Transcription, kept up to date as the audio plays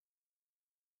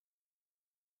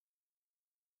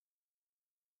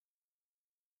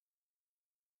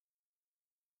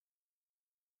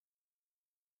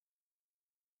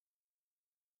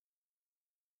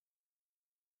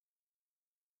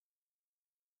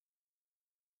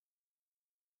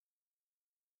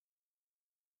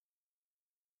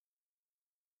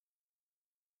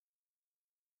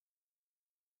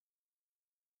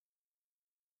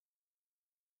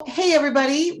Hey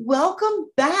everybody, welcome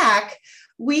back.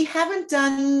 We haven't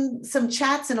done some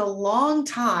chats in a long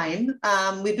time.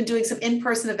 We've been doing some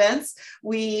in-person events.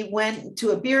 We went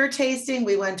to a beer tasting,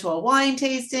 we went to a wine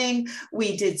tasting,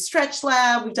 we did Stretch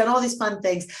Lab, we've done all these fun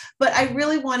things. But I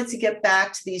really wanted to get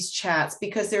back to these chats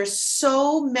because there's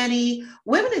so many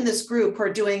women in this group who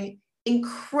are doing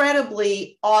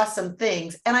incredibly awesome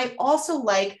things. And I also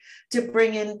like to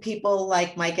bring in people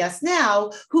like my guest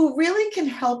now, who really can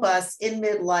help us in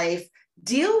midlife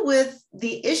deal with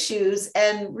the issues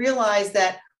and realize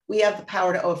that we have the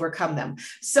power to overcome them.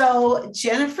 So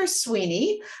Jennifer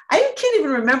Sweeney, I can't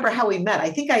even remember how we met.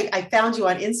 I think I found you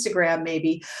on Instagram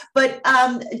maybe, but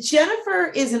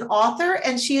Jennifer is an author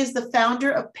and she is the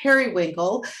founder of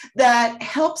Periwinkle that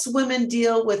helps women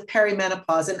deal with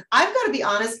perimenopause. And I've got to be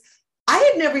honest, I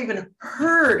had never even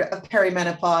heard of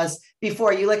perimenopause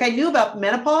before you. Like I knew about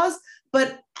menopause,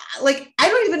 but like, I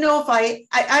don't even know if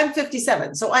I'm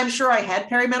 57. So I'm sure I had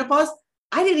perimenopause.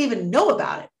 I didn't even know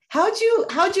about it. How'd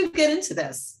you get into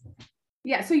this?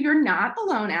 Yeah, so you're not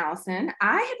alone, Allison.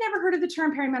 I had never heard of the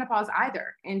term perimenopause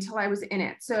either until I was in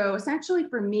it. So essentially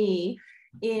for me,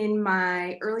 in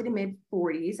my early to mid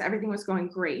 40s, everything was going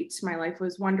great. My life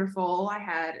was wonderful. I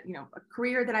had, a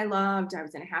career that I loved. I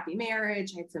was in a happy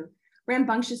marriage. I had some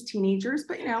rambunctious teenagers,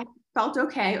 but, felt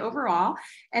okay overall.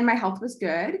 And my health was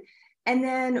good. And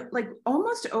then like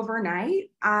almost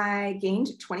overnight, I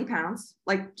gained 20 pounds,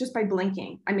 like just by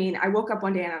blinking. I mean, I woke up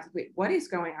one day and I was like, wait, what is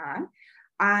going on?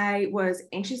 I was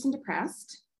anxious and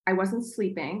depressed. I wasn't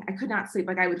sleeping. I could not sleep.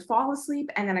 Like I would fall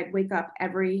asleep and then I'd wake up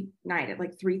every night at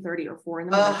like 3:30 or 4 in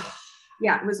the morning.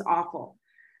 Yeah, it was awful.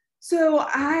 So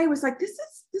I was like, this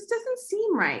doesn't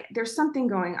seem right. There's something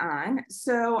going on.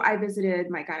 So I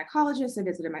visited my gynecologist. I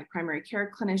visited my primary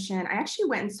care clinician. I actually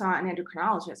went and saw an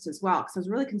endocrinologist as well, because I was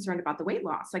really concerned about the weight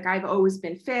loss. Like I've always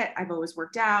been fit. I've always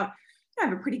worked out. I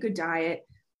have a pretty good diet.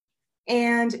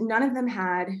 And none of them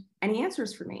had any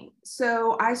answers for me.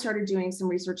 So I started doing some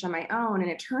research on my own.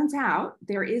 And it turns out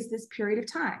there is this period of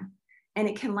time, and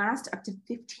it can last up to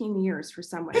 15 years for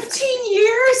someone. 15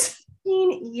 years?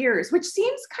 15 years, which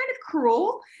seems kind of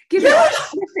cruel given all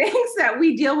the things that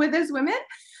we deal with as women.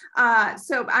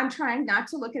 So I'm trying not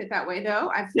to look at it that way,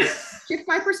 though. I've shifted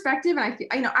my perspective, and I feel,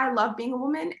 I love being a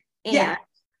woman, and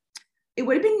it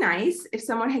would have been nice if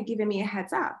someone had given me a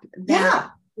heads up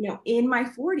that, in my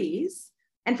 40s,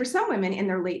 and for some women in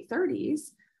their late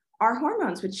 30s, our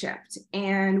hormones would shift,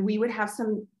 and we would have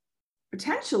some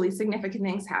potentially significant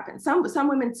things happen. Some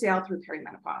women sail through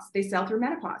perimenopause, they sail through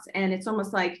menopause, and it's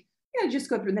almost like, just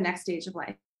go through the next stage of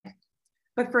life.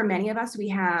 But for many of us, we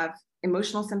have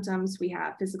emotional symptoms, we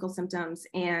have physical symptoms.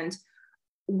 And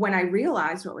when I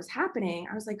realized what was happening,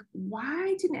 I was like,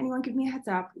 why didn't anyone give me a heads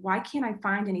up? Why can't I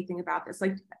find anything about this?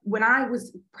 Like when I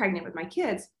was pregnant with my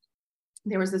kids,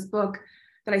 there was this book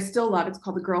that I still love. It's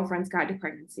called The Girlfriend's Guide to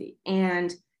Pregnancy.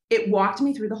 And it walked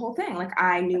me through the whole thing. Like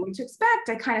I knew what to expect.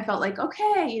 I kind of felt like,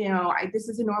 okay, this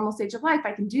is a normal stage of life.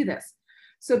 I can do this.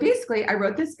 So basically, I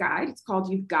wrote this guide. It's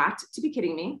called You've Got to Be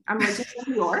Kidding Me. I'm originally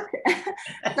from New York.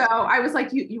 So I was like,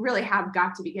 you really have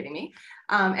got to be kidding me.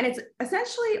 And it's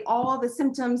essentially all the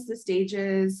symptoms, the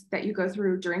stages that you go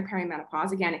through during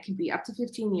perimenopause. Again, it can be up to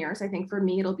 15 years. I think for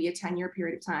me, it'll be a 10-year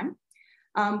period of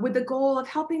time, with the goal of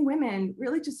helping women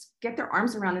really just get their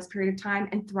arms around this period of time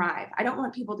and thrive. I don't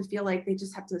want people to feel like they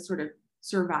just have to sort of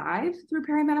survive through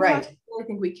perimenopause. Right. I really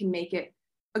think we can make it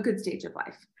a good stage of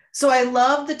life. So I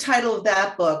love the title of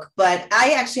that book, but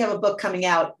I actually have a book coming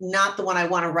out, not the one I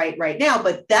want to write right now,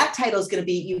 but that title is going to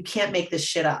be You Can't Make This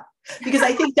Shit Up, because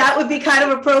I think that would be kind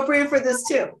of appropriate for this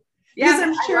too. Yeah,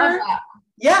 I'm sure.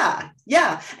 Yeah.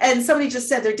 And somebody just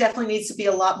said there definitely needs to be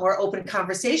a lot more open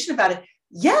conversation about it.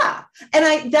 Yeah.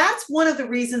 And that's one of the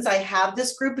reasons I have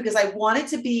this group, because I want it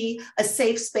to be a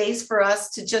safe space for us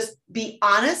to just be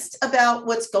honest about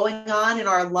what's going on in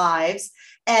our lives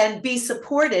and be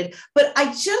supported. But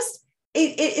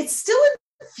it still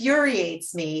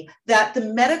infuriates me that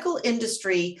the medical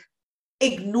industry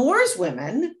ignores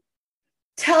women,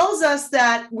 tells us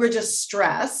that we're just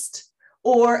stressed,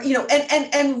 or,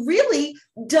 and really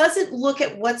doesn't look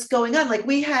at what's going on. Like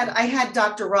I had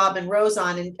Dr. Robin Rose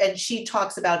on, and she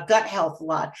talks about gut health a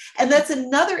lot. And that's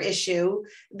another issue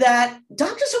that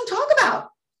doctors don't talk about.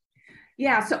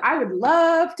 Yeah. So I would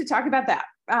love to talk about that.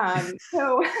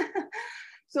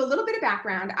 So a little bit of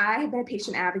background. I have been a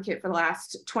patient advocate for the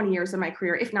last 20 years of my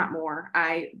career, if not more.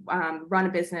 I run a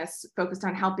business focused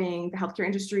on helping the healthcare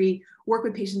industry work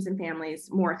with patients and families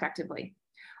more effectively.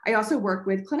 I also work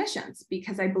with clinicians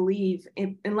because I believe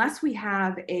unless we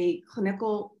have a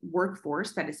clinical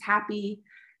workforce that is happy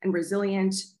and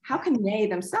resilient, how can they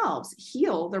themselves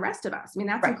heal the rest of us? I mean,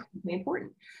 that's incredibly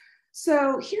important.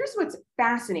 So here's what's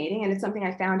fascinating, and it's something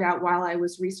I found out while I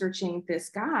was researching this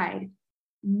guide.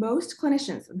 Most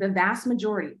clinicians, the vast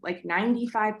majority, like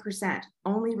 95%,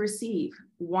 only receive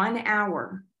 1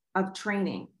 hour of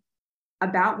training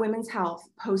about women's health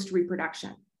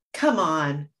post-reproduction. Come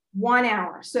on. 1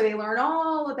 hour. So they learn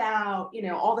all about,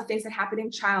 all the things that happen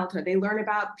in childhood. They learn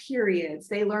about periods.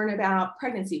 They learn about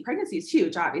pregnancy. Pregnancy is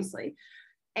huge, obviously.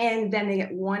 And then they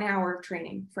get 1 hour of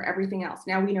training for everything else.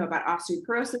 Now we know about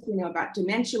osteoporosis. We know about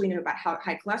dementia. We know about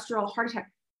high cholesterol, heart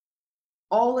attack.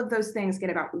 All of those things get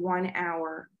about 1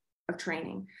 hour of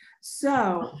training.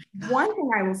 So one thing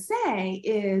I will say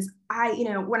is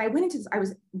when I went into this, I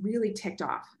was really ticked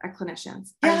off at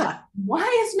clinicians. Yeah. Like,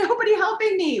 why is nobody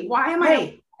helping me? Why am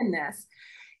I in this?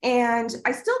 And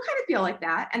I still kind of feel like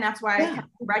that. And that's why I kept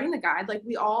writing the guide. Like,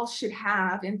 we all should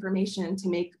have information to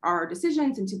make our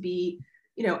decisions and to be,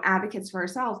 advocates for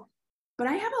ourselves. But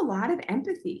I have a lot of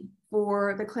empathy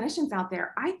for the clinicians out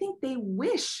there. I think they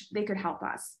wish they could help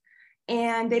us.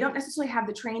 And they don't necessarily have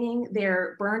the training.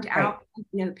 They're burned out.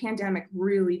 The pandemic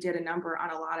really did a number on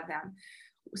a lot of them.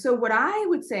 So what I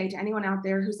would say to anyone out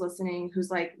there who's listening, who's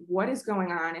like, what is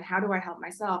going on and how do I help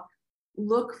myself?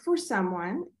 Look for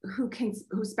someone who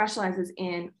specializes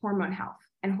in hormone health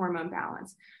and hormone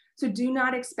balance. So do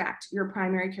not expect your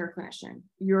primary care clinician,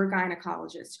 your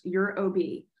gynecologist, your OB,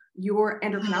 your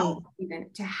endocrinologist even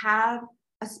to have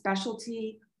a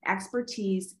specialty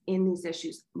expertise in these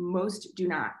issues. Most do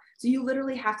not. So you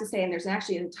literally have to say, and there's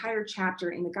actually an entire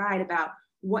chapter in the guide about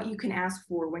what you can ask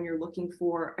for when you're looking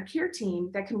for a care team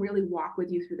that can really walk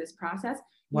with you through this process.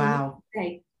 Wow.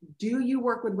 Say, do you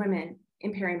work with women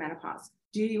in perimenopause?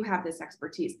 Do you have this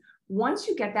expertise? Once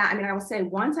you get that, I will say,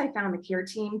 once I found the care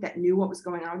team that knew what was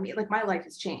going on with me, like, my life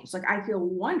has changed. Like, I feel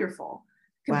wonderful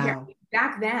compared to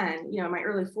back then, in my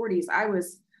early 40s, I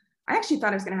actually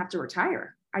thought I was going to have to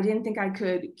retire. I didn't think I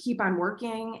could keep on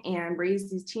working and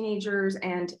raise these teenagers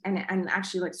and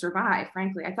actually survive.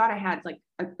 Frankly, I thought I had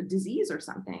a disease or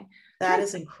something. That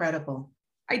is incredible.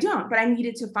 I don't, but I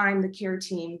needed to find the care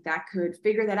team that could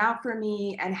figure that out for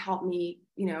me and help me,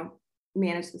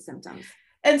 manage the symptoms.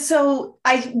 And so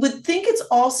I would think it's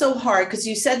also hard because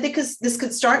you said because this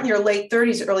could start in your late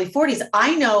 30s, early 40s.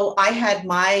 I know I had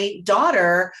my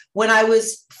daughter when I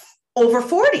was over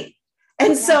 40.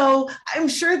 And so I'm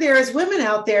sure there's women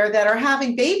out there that are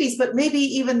having babies, but maybe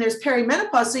even there's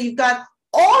perimenopause. So you've got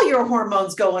all your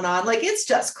hormones going on. Like, it's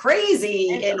just crazy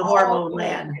in hormone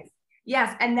land.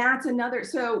 Yes. And that's another.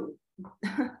 So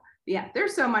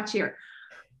there's so much here.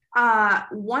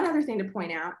 One other thing to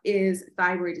point out is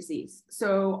thyroid disease.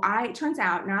 So it turns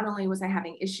out not only was I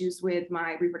having issues with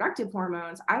my reproductive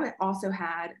hormones, I also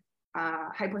had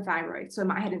hypothyroid. So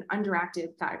I had an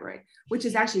underactive thyroid, which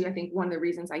is actually, I think, one of the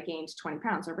reasons I gained 20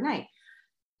 pounds overnight.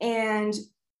 And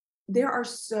there are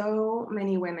so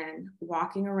many women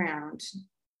walking around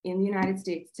in the United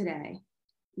States today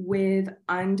with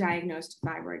undiagnosed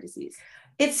thyroid disease.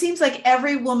 It seems like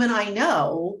every woman I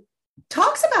know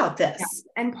talks about this.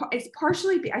 Yeah. And I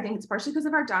think it's partially because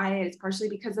of our diet. It's partially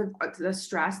because of the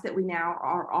stress that we now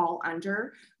are all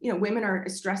under. Women are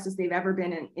as stressed as they've ever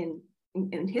been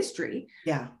in history.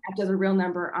 Yeah. That does a real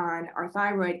number on our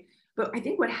thyroid. But I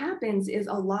think what happens is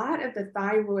a lot of the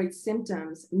thyroid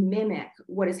symptoms mimic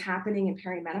what is happening in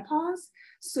perimenopause.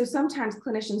 So sometimes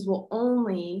clinicians will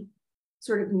only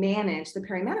sort of manage the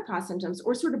perimenopause symptoms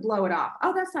or sort of blow it off.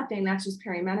 Oh, that's nothing. That's just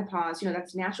perimenopause.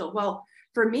 That's natural. Well,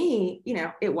 for me,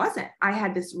 it wasn't. I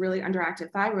had this really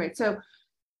underactive thyroid. So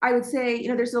I would say,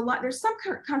 there's some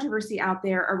controversy out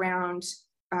there around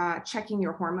checking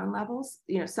your hormone levels.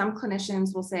 Some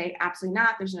clinicians will say, absolutely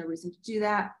not. There's no reason to do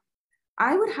that.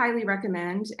 I would highly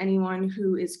recommend anyone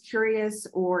who is curious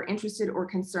or interested or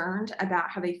concerned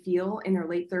about how they feel in their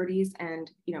late 30s and,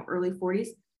 early 40s,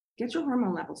 get your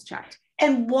hormone levels checked.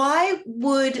 And why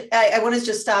would, I want to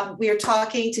just stop. We are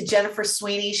talking to Jennifer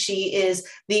Sweeney. She is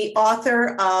the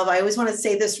author of, I always want to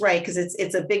say this right because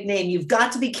it's a big name. You've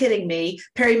got to be kidding me.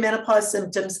 Perimenopause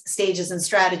Symptoms, Stages, and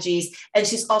Strategies. And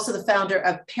she's also the founder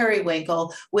of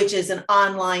Periwinkle, which is an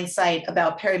online site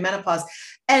about perimenopause.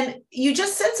 And you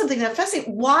just said something that fascinates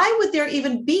me. Why would there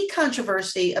even be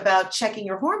controversy about checking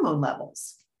your hormone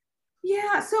levels?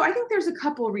 Yeah, so I think there's a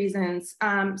couple reasons.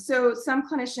 So some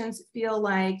clinicians feel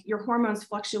like your hormones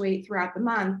fluctuate throughout the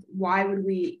month. Why would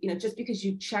we, just because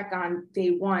you check on day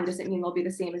 1 doesn't mean they'll be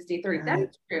the same as day 30. Right. That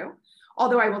is true.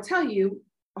 Although I will tell you,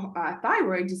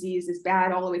 thyroid disease is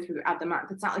bad all the way throughout the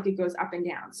month. It's not like it goes up and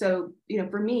down. So,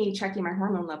 for me, checking my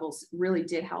hormone levels really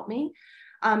did help me.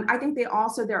 I think there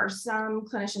are some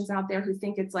clinicians out there who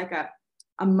think it's like a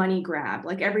money grab.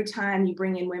 Like every time you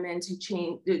bring in women to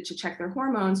check their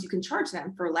hormones, you can charge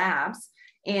them for labs.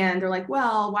 And they're like,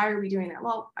 well, why are we doing that?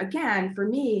 Well, again, for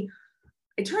me,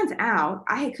 it turns out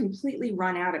I had completely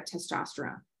run out of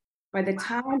testosterone. By the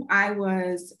time I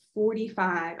was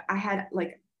 45, I had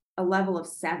like a level of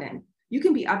 7. You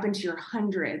can be up into your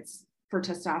hundreds for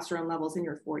testosterone levels in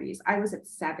your 40s. I was at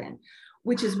 7,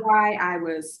 which is why I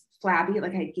was flabby.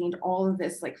 Like, I had gained all of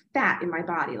this like fat in my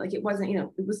body. Like, it wasn't,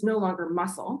 it was no longer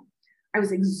muscle. I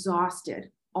was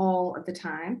exhausted all of the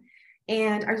time.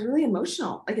 And I was really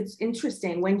emotional. Like, it's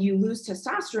interesting, when you lose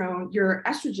testosterone, your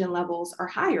estrogen levels are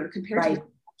higher compared to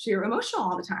you're emotional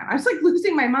all the time. I was like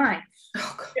losing my mind.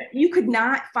 Oh, you could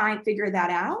not figure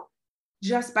that out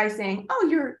just by saying, oh,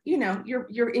 you're in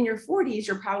your 40s,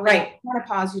 you're probably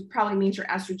menopause, it probably means your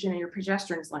estrogen and your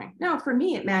progesterone is low. No, for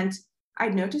me, it meant I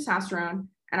had no testosterone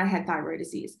and I had thyroid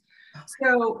disease.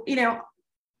 So,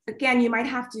 again, you might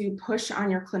have to push on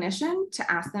your clinician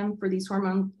to ask them for these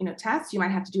hormone, tests. You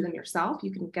might have to do them yourself.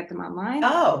 You can get them online.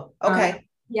 Oh, okay.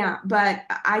 Yeah, but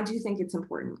I do think it's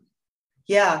important.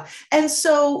 Yeah. And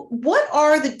so what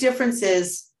are the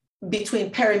differences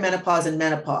between perimenopause and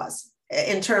menopause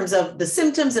in terms of the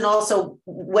symptoms, and also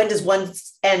when does one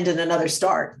end and another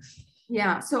start?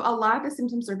 Yeah. So a lot of the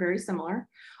symptoms are very similar.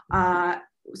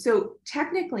 So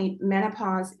technically,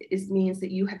 menopause means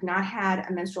that you have not had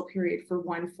a menstrual period for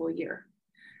 1 full year.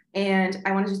 And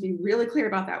I want to just be really clear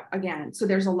about that again. So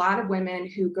there's a lot of women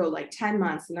who go like 10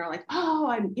 months and they're like, oh,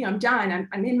 I'm done.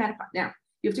 I'm in menopause. Now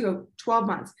you have to go 12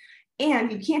 months.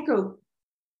 And you can't go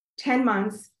 10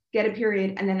 months, get a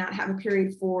period, and then not have a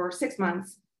period for 6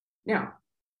 months. No,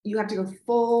 you have to go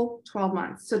full 12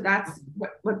 months. So that's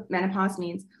what menopause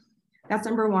means. That's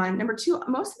number one. Number two,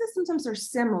 most of the symptoms are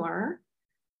similar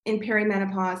in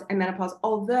perimenopause and menopause,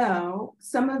 although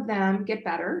some of them get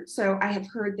better. So I have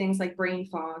heard things like brain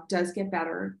fog does get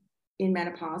better in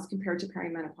menopause compared to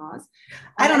perimenopause.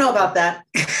 I don't know about that.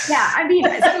 Yeah, I mean,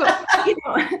 so,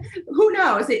 who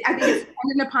knows? I think it's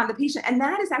dependent upon the patient. And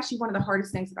that is actually one of the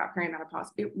hardest things about perimenopause.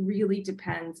 It really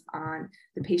depends on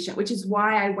the patient, which is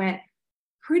why I went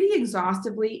pretty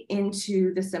exhaustively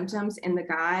into the symptoms in the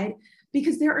guide,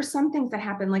 because there are some things that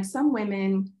happen. Like, some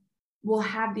women will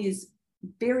have these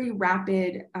very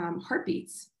rapid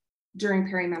heartbeats during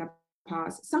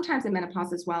perimenopause. Sometimes in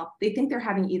menopause as well. They think they're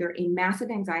having either a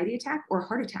massive anxiety attack or a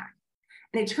heart attack.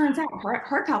 And it turns out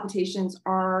heart palpitations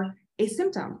are a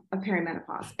symptom of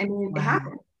perimenopause. I mean, it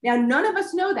happens. Now, none of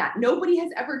us know that. Nobody has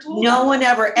ever told us. No one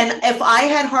ever. And if I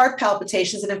had heart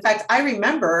palpitations, and in fact, I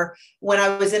remember when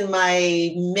I was in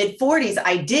my mid 40s,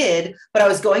 I did, but I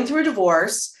was going through a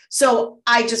divorce. So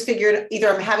I just figured either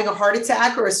I'm having a heart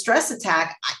attack or a stress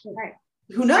attack.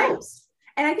 Who knows?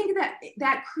 And I think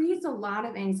that creates a lot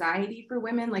of anxiety for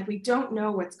women. Like, we don't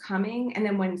know what's coming. And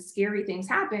then when scary things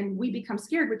happen, we become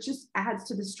scared, which just adds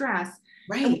to the stress.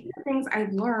 Right. And one of the things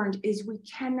I've learned is we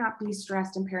cannot be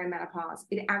stressed in perimenopause.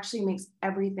 It actually makes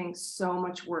everything so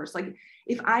much worse. Like,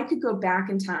 if I could go back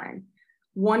in time,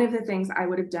 one of the things I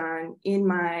would have done in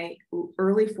my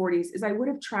early 40s is I would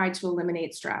have tried to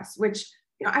eliminate stress, which,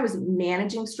 I was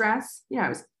managing stress. I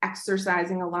was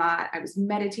exercising a lot. I was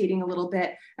meditating a little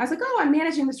bit. I was like, oh, I'm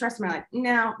managing the stress in my life.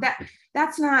 No, that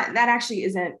actually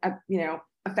isn't,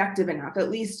 effective enough. At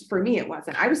least for me, it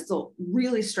wasn't. I was still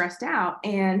really stressed out,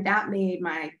 and that made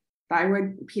my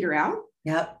thyroid peter out.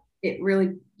 Yep. It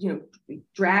really,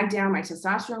 dragged down my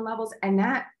testosterone levels, and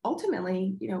that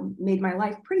ultimately, made my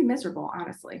life pretty miserable,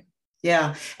 honestly.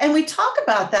 Yeah. And we talk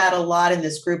about that a lot in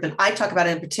this group. And I talk about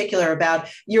it in particular about,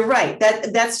 you're right,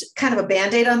 that's kind of a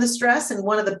Band-Aid on the stress. And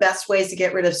one of the best ways to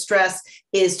get rid of stress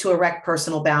is to erect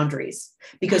personal boundaries,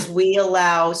 because we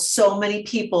allow so many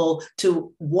people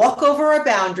to walk over our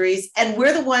boundaries, and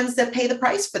we're the ones that pay the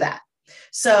price for that.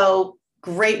 So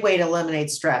great way to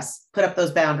eliminate stress, put up those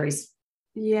boundaries.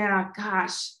 Yeah.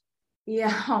 Gosh.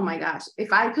 Yeah. Oh my gosh.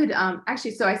 If I could,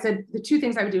 actually, so I said the 2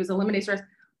 things I would do is eliminate stress.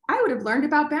 I would have learned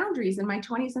about boundaries in my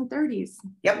 20s and 30s.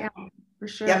 Yep. Yeah, for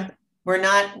sure. Yep. We're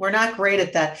not great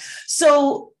at that.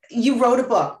 So you wrote a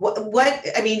book.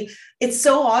 I mean, it's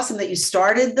so awesome that you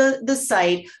started the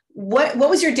site. What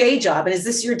was your day job? And is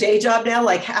this your day job now?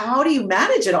 Like, how do you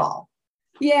manage it all?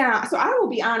 Yeah. So I will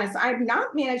be honest, I'm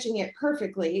not managing it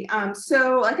perfectly.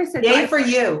 So like I said, yay for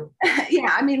you.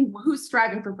 Yeah. I mean, who's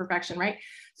striving for perfection, right?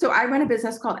 So I run a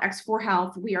business called X4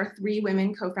 Health. We are 3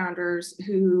 women co-founders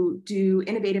who do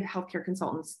innovative healthcare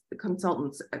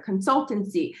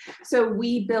consultancy. So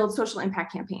we build social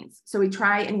impact campaigns. So we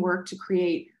try and work to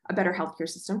create a better healthcare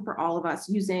system for all of us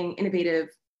using innovative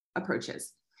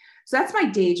approaches. So that's my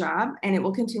day job, and it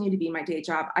will continue to be my day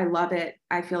job. I love it.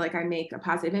 I feel like I make a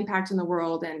positive impact in the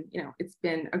world, and it's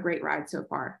been a great ride so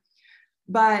far.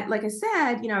 But like I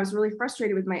said, I was really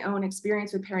frustrated with my own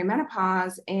experience with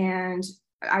perimenopause, and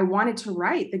I wanted to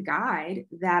write the guide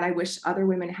that I wish other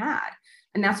women had.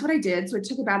 And that's what I did. So it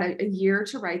took about a year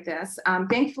to write this.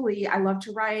 Thankfully, I love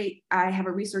to write. I have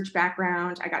a research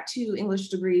background. I got 2 English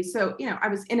degrees. So, I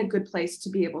was in a good place to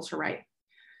be able to write.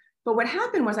 But what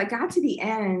happened was I got to the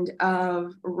end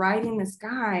of writing this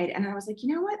guide and I was like,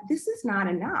 you know what, this is not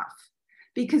enough,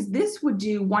 because this would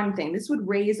do one thing. This would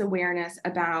raise awareness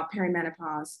about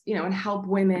perimenopause, and help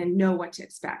women know what to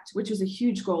expect, which was a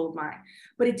huge goal of mine.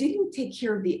 But it didn't take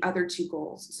care of the other 2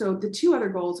 goals. So the 2 other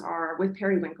goals are with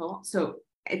Periwinkle. So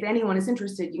if anyone is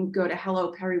interested, you can go to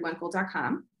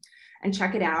helloperiwinkle.com and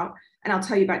check it out. And I'll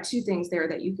tell you about 2 things there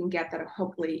that you can get that are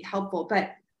hopefully helpful.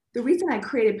 But the reason I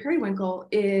created Periwinkle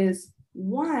is,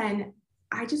 one,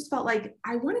 I just felt like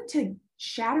I wanted to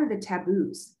shatter the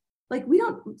taboos. Like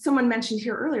someone mentioned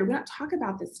here earlier, we don't talk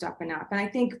about this stuff enough. And I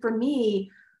think for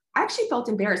me, I actually felt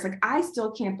embarrassed. Like, I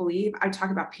still can't believe I talk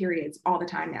about periods all the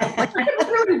time now. Like, I'm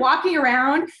literally walking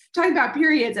around talking about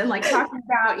periods and like talking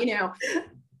about,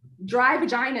 dry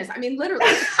vaginas. I mean, literally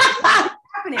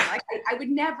happening. Like, I would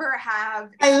never have.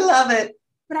 I love it.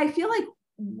 But I feel like,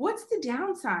 what's the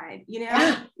downside?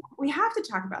 We have to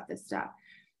talk about this stuff.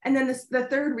 And then the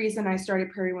third reason I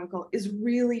started Periwinkle is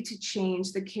really to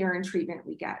change the care and treatment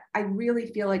we get. I really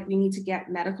feel like we need to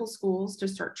get medical schools to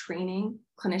start training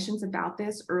clinicians about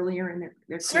this earlier in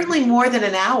their certainly career. More than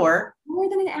an hour. More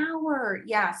than an hour,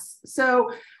 yes.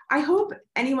 So I hope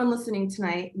anyone listening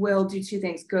tonight will do 2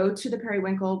 things. Go to the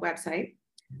Periwinkle website,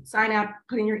 sign up,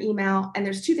 put in your email, and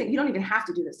there's 2 things. You don't even have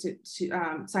to do this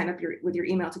to sign up with your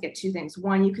email to get 2 things.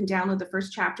 One, you can download the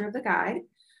first chapter of the guide,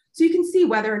 so you can see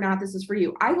whether or not this is for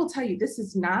you. I will tell you, this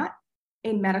is not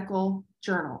a medical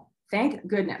journal. Thank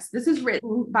goodness. This is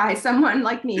written by someone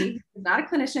like me, not a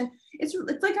clinician. It's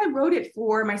like I wrote it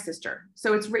for my sister.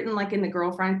 So it's written like in the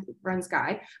girlfriend's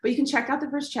guide, but you can check out the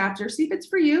first chapter, see if it's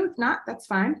for you. If not, that's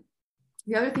fine.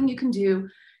 The other thing you can do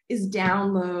is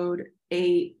download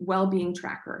a well-being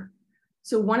tracker.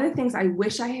 So one of the things I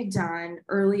wish I had done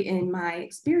early in my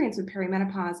experience with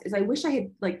perimenopause is I wish I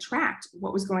had like tracked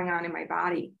what was going on in my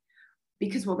body.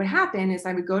 Because what would happen is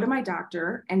I would go to my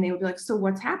doctor and they would be like, so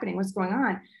what's happening? What's going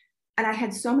on? And I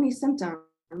had so many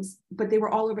symptoms, but they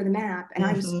were all over the map. And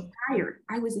I was tired.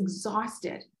 I was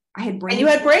exhausted. I had brain. And you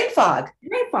had brain fog.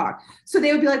 Brain fog. So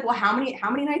they would be like, well, how many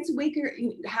nights a week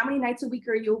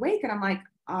are you awake? And I'm like,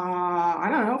 I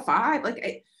don't know, 5.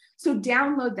 So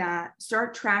download that,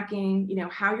 start tracking,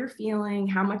 how you're feeling,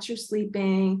 how much you're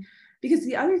sleeping. Because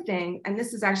the other thing, and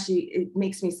this is actually, it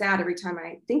makes me sad every time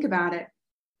I think about it.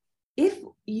 If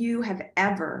you have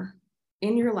ever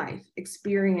in your life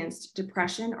experienced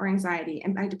depression or anxiety,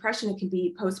 and by depression, it can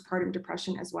be postpartum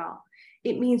depression as well,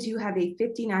 it means you have a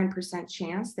 59%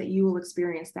 chance that you will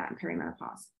experience that in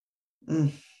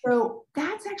perimenopause. So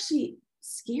that's actually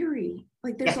scary.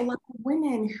 Like, there's a lot of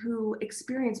women who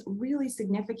experience really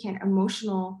significant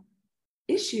emotional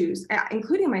issues,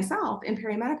 including myself, in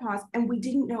perimenopause, and we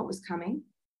didn't know it was coming.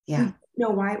 We didn't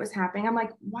know why it was happening. I'm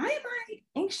like, why am I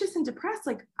anxious and depressed?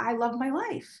 Like, I love my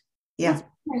life.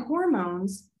 My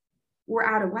hormones were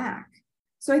out of whack.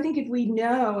 So I think if we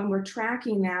know and we're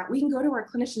tracking that, we can go to our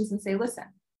clinicians and say, listen,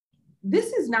 this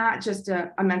is not just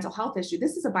a mental health issue.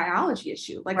 This is a biology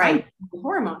issue. Like, I the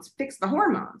hormones, fix the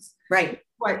hormones. Right.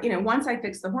 But, once I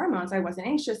fixed the hormones, I wasn't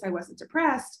anxious. I wasn't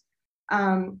depressed.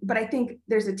 But I think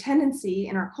there's a tendency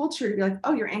in our culture to be like,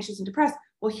 oh, you're anxious and depressed.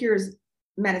 Well, here's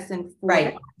medicine for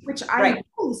that, which I'm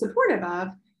totally supportive of.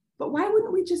 But why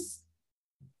wouldn't we just?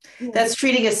 That's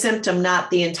treating a symptom, not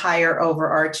the entire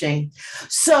overarching.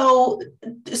 So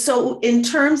in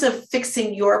terms of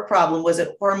fixing your problem, was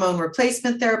it hormone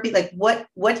replacement therapy? Like, what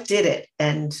did it?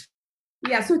 And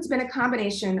yeah, so it's been a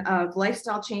combination of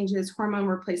lifestyle changes, hormone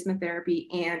replacement therapy,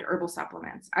 and herbal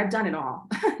supplements. I've done it all,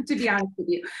 to be honest with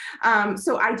you.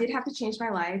 So I did have to change my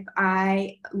life.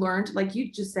 I learned, like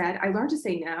you just said, I learned to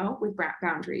say no with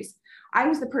boundaries. I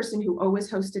was the person who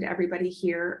always hosted everybody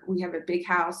here. We have a big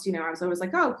house. I was always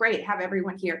like, oh, great, have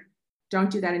everyone here. Don't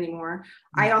do that anymore.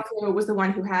 I also was the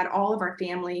one who had all of our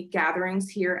family gatherings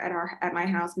here at my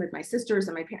house with my sisters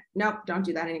and my parents. Nope, don't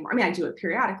do that anymore. I mean, I do it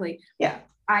periodically. Yeah.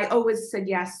 I always said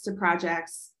yes to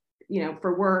projects,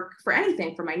 for work, for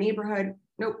anything, for my neighborhood.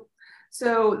 Nope.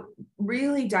 So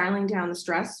really dialing down the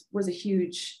stress was a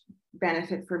huge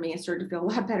benefit for me. I started to feel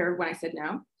a lot better when I said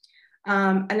no.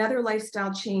 Another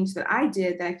lifestyle change that I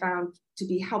did that I found to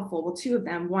be helpful, well, 2 of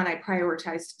them. One, I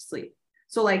prioritized sleep.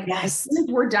 So as soon as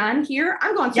we're done here,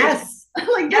 I'm going to this is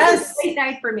a late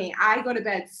night for me. I go to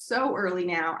bed so early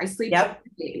now. I sleep.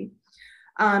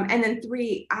 And then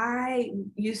 3, I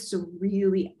used to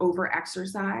really over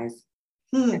exercise.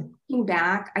 Hmm. Looking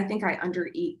back, I think I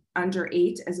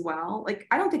underate as well. Like,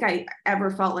 I don't think I ever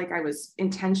felt like I was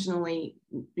intentionally,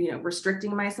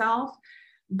 restricting myself,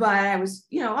 but I was,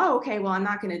 oh, okay, well, I'm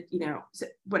not going to,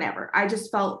 whatever. I just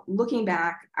felt, looking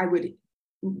back, I would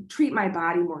treat my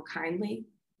body more kindly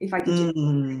if I could do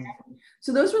Mm. it.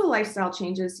 So those were the lifestyle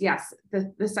changes. Yes.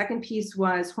 The second piece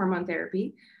was hormone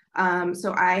therapy.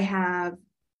 So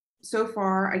so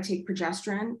far, I take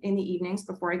progesterone in the evenings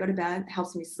before I go to bed. It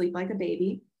helps me sleep like a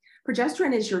baby.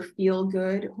 Progesterone is your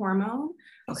feel-good hormone.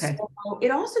 Okay. So it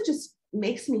also just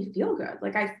makes me feel good.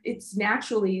 Like, it's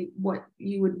naturally what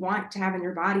you would want to have in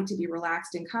your body, to be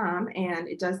relaxed and calm. And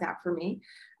it does that for me.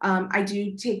 I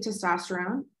do take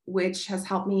testosterone, which has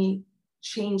helped me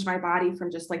change my body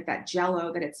from just like that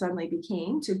jello that it suddenly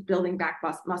became to building back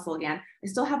muscle again. I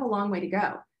still have a long way to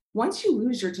go. Once you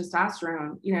lose your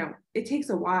testosterone, it takes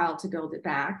a while to build it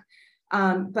back.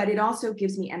 But it also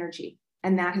gives me energy.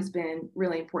 And that has been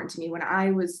really important to me. When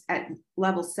I was at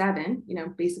level 7,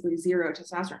 basically 0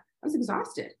 testosterone, I was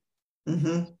exhausted.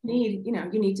 Mm-hmm.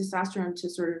 You need testosterone to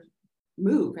sort of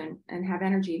move and have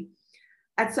energy.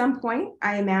 At some point,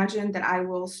 I imagine that I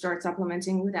will start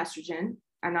supplementing with estrogen.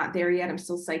 I'm not there yet. I'm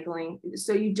still cycling.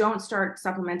 So you don't start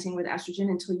supplementing with estrogen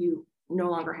until you no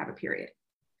longer have a period.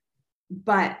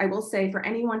 But I will say, for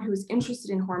anyone who's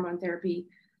interested in hormone therapy,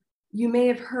 you may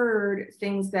have heard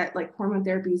things that like hormone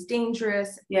therapy is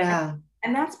dangerous. Yeah.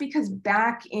 And that's because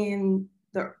back in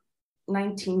the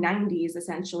 1990s,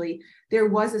 essentially, there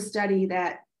was a study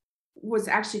that was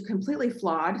actually completely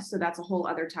flawed. So that's a whole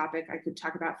other topic I could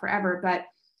talk about forever. But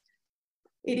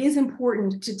it is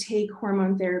important to take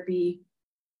hormone therapy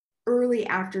early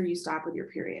after you stop with your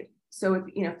period. So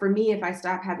if, for me, if I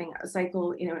stop having a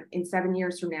cycle, in 7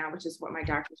 years from now, which is what my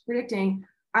doctor is predicting,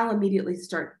 I'll immediately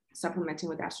start supplementing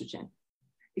with estrogen.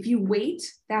 If you wait,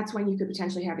 that's when you could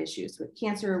potentially have issues with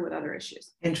cancer or with other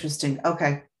issues. Interesting.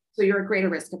 Okay. So you're at greater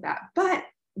risk of that. But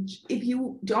if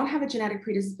you don't have a genetic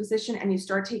predisposition and you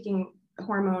start taking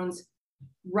hormones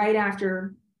right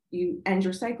after you end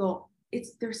your cycle,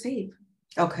 they're safe.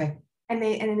 Okay. And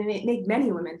they make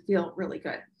many women feel really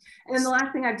good. And then the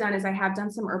last thing I've done is I have done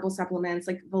some herbal supplements,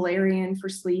 like valerian for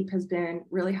sleep has been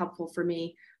really helpful for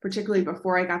me, particularly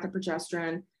before I got the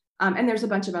progesterone. And there's a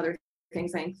bunch of other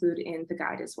things I include in the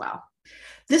guide as well.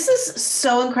 This is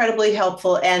so incredibly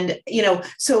helpful. And,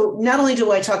 so not only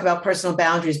do I talk about personal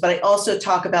boundaries, but I also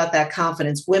talk about that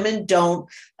confidence. Women don't,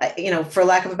 for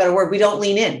lack of a better word, we don't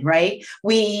lean in, right?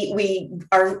 We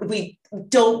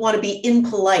don't want to be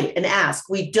impolite and ask.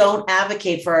 We don't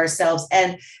advocate for ourselves.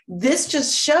 And this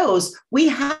just shows we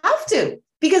have to,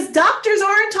 because doctors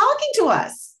aren't talking to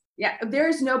us. Yeah, there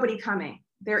is nobody coming.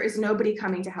 There is nobody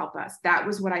coming to help us. That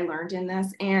was what I learned in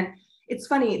this. And it's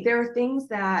funny, there are things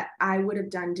that I would have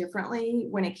done differently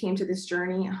when it came to this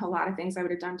journey. A lot of things I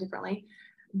would have done differently.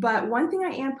 But one thing I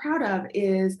am proud of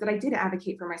is that I did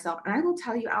advocate for myself. And I will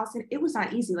tell you, Allison, it was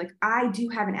not easy. Like, I do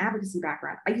have an advocacy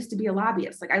background. I used to be a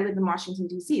lobbyist. Like, I live in Washington,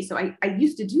 D.C. So I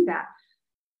used to do that.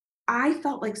 I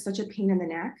felt like such a pain in the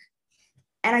neck.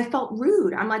 And I felt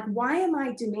rude. I'm like, why am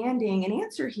I demanding an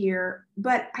answer here?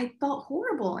 But I felt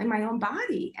horrible in my own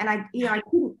body. And I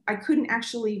couldn't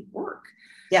actually work.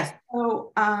 Yes.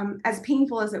 So as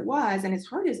painful as it was and as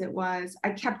hard as it was,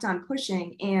 I kept on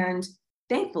pushing, and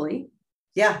thankfully,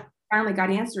 finally got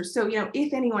answers. So,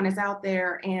 if anyone is out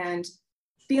there and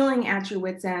feeling at your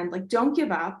wit's end, like, don't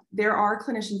give up. There are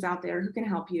clinicians out there who can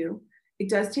help you. It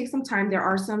does take some time. There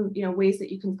are some, ways that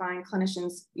you can find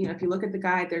clinicians. If you look at the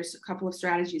guide, there's a couple of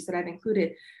strategies that I've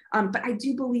included. But I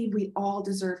do believe we all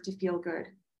deserve to feel good.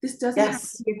 This doesn't have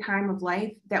to be a time of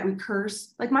life that we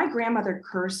curse. Like, my grandmother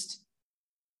cursed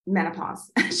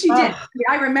menopause. She did.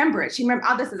 I remember it. She remembered,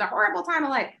 oh, this is a horrible time of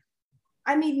life.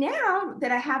 I mean, now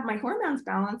that I have my hormones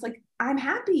balanced, like, I'm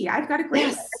happy. I've got a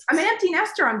great, I'm an empty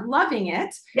nester. I'm loving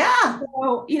it. Yeah.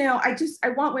 So, I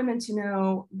want women to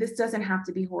know this doesn't have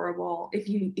to be horrible. If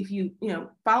you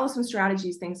follow some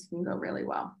strategies, things can go really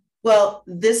well. Well,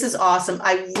 this is awesome.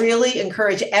 I really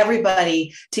encourage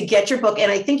everybody to get your book.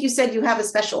 And I think you said you have a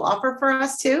special offer for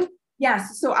us too.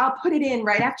 Yes. So I'll put it in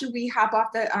right after we hop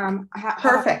off the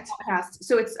perfect podcast.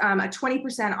 So it's a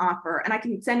 20% offer, and I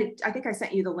can send it. I think I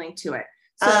sent you the link to it.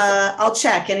 So I'll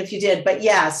check. And if you did, but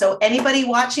yeah. So anybody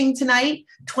watching tonight,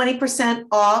 20%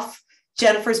 off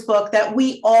Jennifer's book that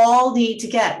we all need to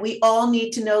get. We all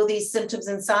need to know these symptoms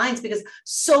and signs, because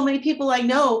so many people I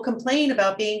know complain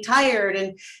about being tired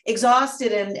and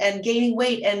exhausted and gaining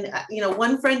weight. And,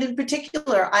 one friend in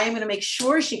particular, I am going to make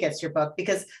sure she gets your book,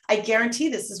 because I guarantee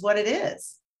this is what it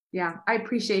is. Yeah, I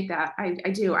appreciate that. I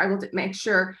do. I will make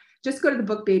sure. Just go to the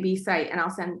Book Baby site and I'll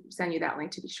send you that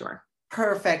link to be sure.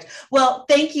 Perfect. Well,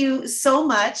 thank you so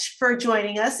much for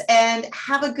joining us, and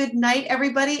have a good night,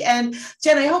 everybody. And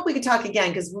Jen, I hope we could talk again,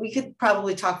 because we could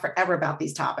probably talk forever about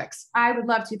these topics. I would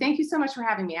love to. Thank you so much for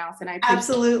having me, Allison. I appreciate it.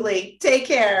 Absolutely. Take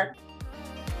care.